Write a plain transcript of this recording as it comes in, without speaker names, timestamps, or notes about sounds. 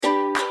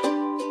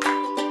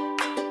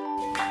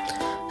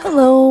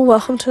Hello,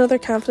 welcome to another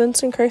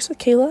Confidence in Christ with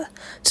Kayla.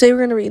 Today we're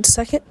going to read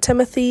 2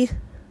 Timothy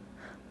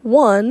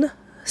 1,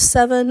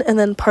 7, and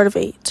then part of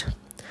 8.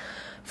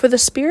 For the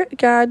Spirit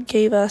God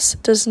gave us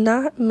does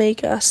not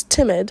make us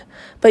timid,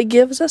 but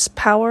gives us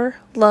power,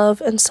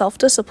 love, and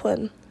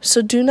self-discipline.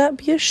 So do not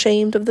be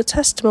ashamed of the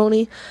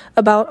testimony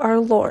about our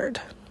Lord.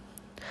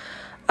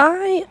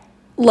 I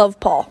love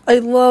Paul. I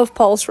love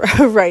Paul's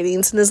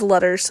writings and his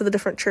letters to the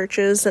different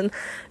churches, and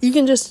you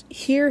can just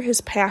hear his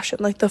passion.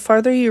 Like, the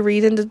farther you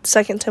read into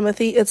 2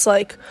 Timothy, it's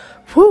like,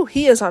 whoo,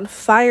 he is on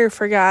fire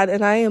for God,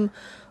 and I am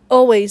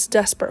always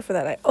desperate for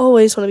that. I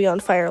always want to be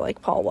on fire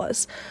like Paul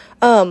was.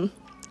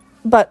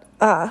 But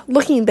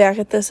looking back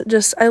at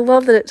this, I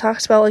love that it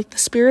talks about, like, the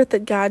Spirit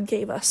that God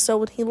gave us. So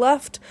when he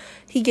left,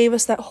 he gave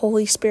us that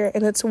Holy Spirit,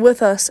 and it's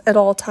with us at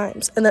all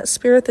times. And that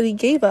Spirit that he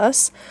gave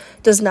us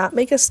does not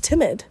make us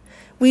timid.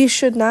 We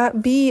should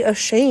not be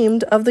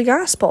ashamed of the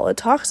gospel. It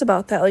talks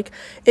about that. Like,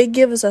 it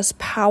gives us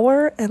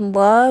power and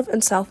love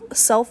and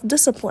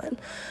self-discipline.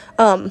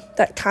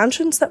 That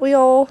conscience that we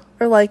all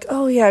are like,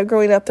 oh yeah,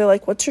 growing up, they're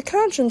like, what's your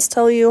conscience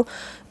tell you?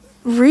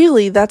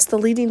 Really, that's the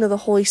leading of the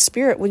Holy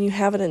Spirit when you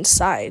have it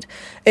inside.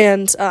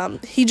 And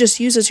he just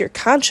uses your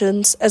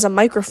conscience as a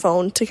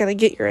microphone to kind of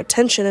get your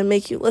attention and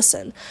make you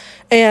listen.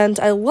 And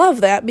I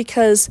love that,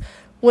 because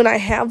when I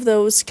have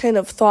those kind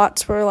of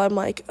thoughts where I'm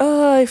like,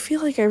 oh, I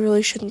feel like I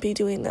really shouldn't be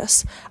doing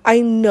this, I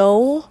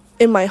know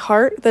in my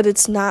heart that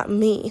it's not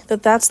me,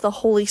 that's the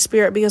Holy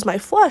Spirit, because my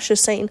flesh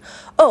is saying,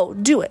 oh,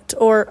 do it,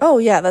 or, oh,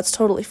 yeah, that's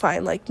totally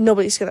fine. Like,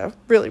 nobody's going to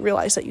really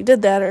realize that you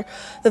did that or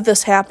that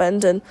this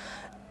happened. And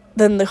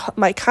then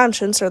my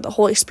conscience, or the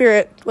Holy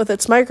Spirit with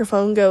its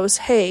microphone, goes,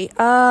 hey,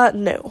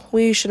 no,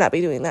 we should not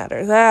be doing that,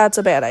 or that's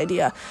a bad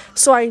idea.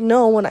 So I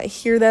know when I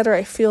hear that or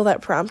I feel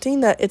that prompting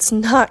that it's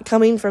not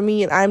coming from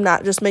me and I'm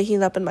not just making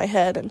it up in my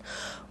head. And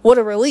what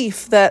a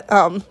relief that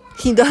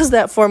he does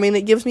that for me, and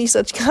it gives me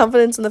such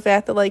confidence in the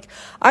fact that, like,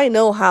 I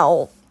know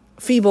how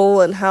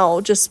feeble and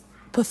how just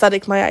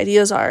pathetic my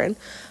ideas are, and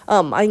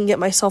I can get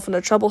myself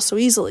into trouble so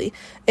easily.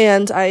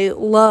 And I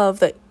love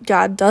that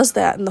God does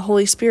that, and the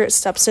Holy Spirit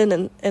steps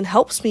in and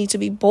helps me to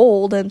be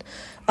bold and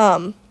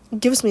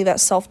gives me that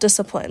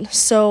self-discipline.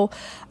 So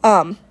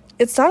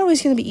it's not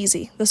always going to be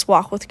easy, this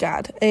walk with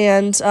God.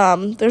 And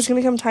there's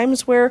going to come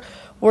times where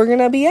we're going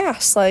to be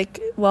asked, like,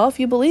 well, if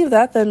you believe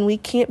that, then we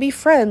can't be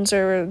friends,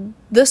 or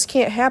this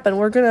can't happen.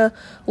 We're going to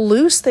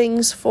lose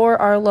things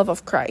for our love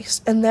of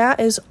Christ. And that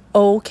is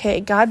okay.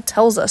 God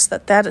tells us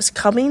that is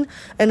coming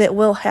and it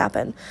will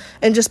happen.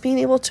 And just being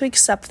able to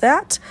accept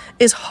that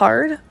is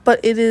hard,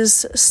 but it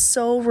is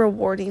so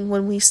rewarding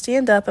when we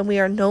stand up and we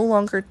are no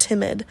longer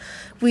timid.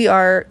 We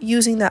are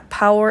using that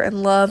power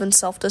and love and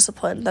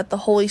self-discipline that the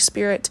Holy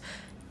Spirit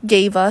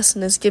gave us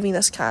and is giving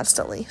us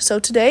constantly. So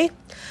today,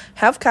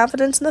 have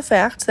confidence in the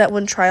fact that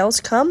when trials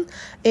come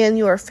and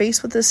you are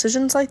faced with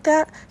decisions like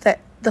that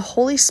the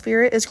Holy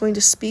Spirit is going to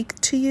speak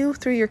to you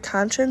through your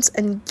conscience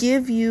and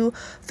give you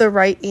the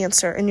right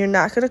answer. And you're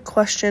not going to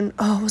question,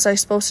 oh, was I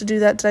supposed to do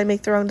that? Did I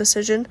make the wrong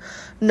decision?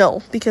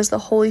 No, because the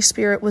Holy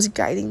Spirit was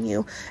guiding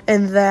you.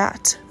 And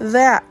that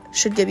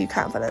should give you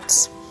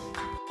confidence.